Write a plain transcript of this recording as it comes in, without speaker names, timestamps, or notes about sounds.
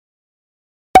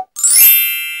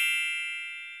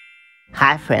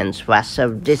Hi friends, what's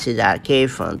up? This is our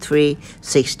iPhone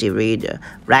 360 reader.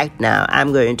 Right now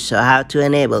I'm going to show how to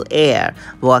enable AR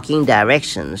walking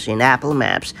directions in Apple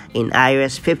Maps in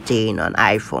iOS 15 on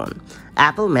iPhone.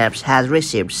 Apple Maps has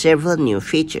received several new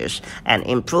features and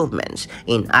improvements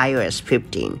in iOS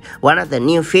 15. One of the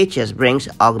new features brings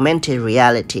augmented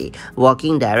reality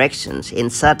walking directions in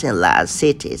certain large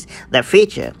cities. The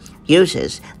feature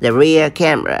uses the rear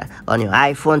camera on your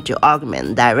iPhone to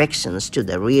augment directions to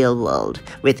the real world.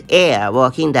 With AR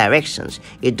walking directions,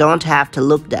 you don't have to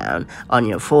look down on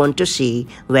your phone to see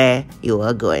where you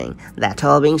are going. That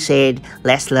all being said,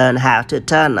 let's learn how to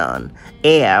turn on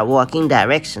AR walking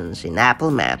directions in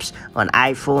Apple Maps on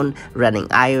iPhone running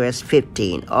iOS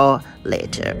 15 or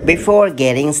later. Before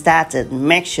getting started,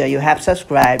 make sure you have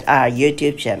subscribed our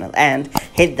YouTube channel and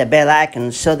hit the bell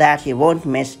icon so that you won't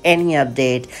miss any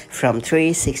update from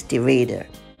 360 Reader.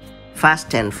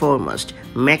 First and foremost,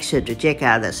 make sure to check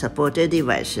out the supported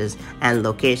devices and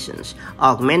locations.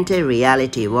 Augmented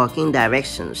reality walking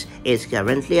directions is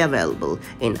currently available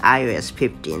in iOS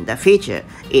 15. The feature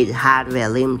is hardware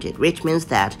limited, which means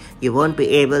that you won't be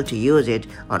able to use it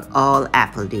on all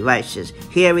Apple devices.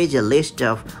 Here is a list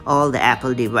of all the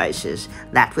Apple devices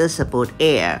that will support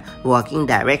AR walking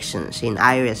directions in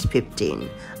iOS 15.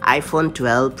 iPhone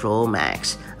 12 Pro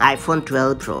Max, iPhone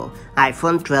 12 Pro,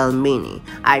 iPhone 12 mini,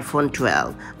 iPhone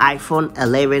 12, iPhone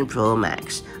 11 Pro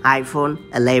Max, iPhone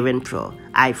 11 Pro,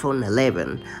 iPhone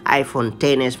 11, iPhone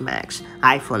XS Max,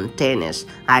 iPhone XS,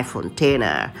 iPhone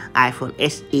XR, iPhone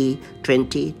SE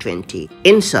 2020.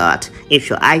 In short, if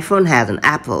your iPhone has an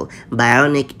Apple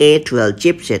Bionic A12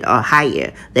 chipset or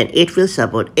higher, then it will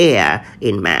support AR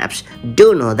in Maps.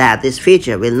 Do know that this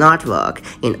feature will not work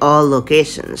in all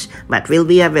locations, but will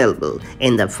be available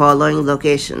in the following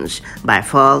locations by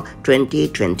fall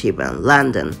 2021: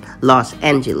 London, Los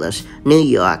Angeles, New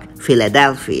York,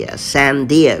 Philadelphia, San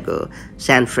Diego,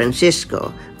 San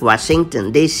Francisco,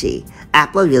 Washington, D.C.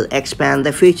 Apple will expand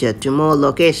the feature to more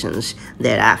locations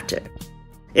thereafter.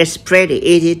 It's pretty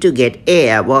easy to get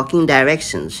AR walking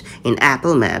directions in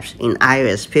Apple Maps in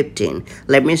iOS 15.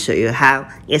 Let me show you how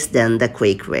it's done the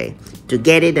quick way. To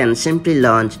get it done, simply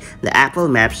launch the Apple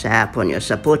Maps app on your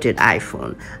supported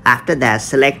iPhone. After that,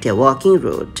 select a walking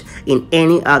route in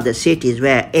any of the cities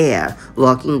where AR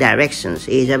walking directions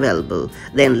is available.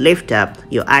 Then lift up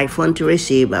your iPhone to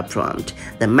receive a prompt.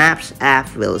 The Maps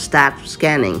app will start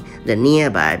scanning the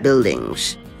nearby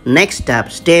buildings. Next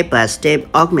up, step-by-step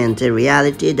augmented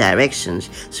reality directions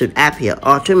should appear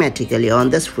automatically on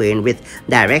the screen with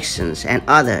directions and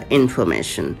other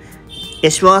information.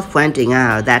 It's worth pointing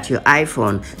out that your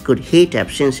iPhone could heat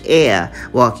up since AR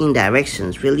walking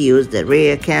directions will use the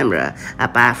rear camera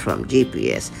apart from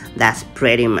GPS. That's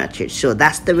pretty much it. So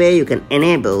that's the way you can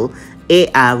enable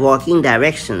AR walking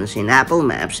directions in Apple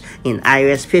Maps in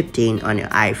iOS 15 on your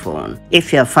iPhone.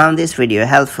 If you have found this video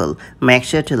helpful, make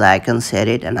sure to like and share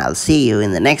it, and I'll see you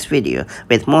in the next video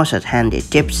with more such handy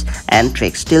tips and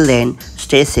tricks. Till then,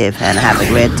 stay safe and have a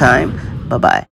great time. Bye-bye.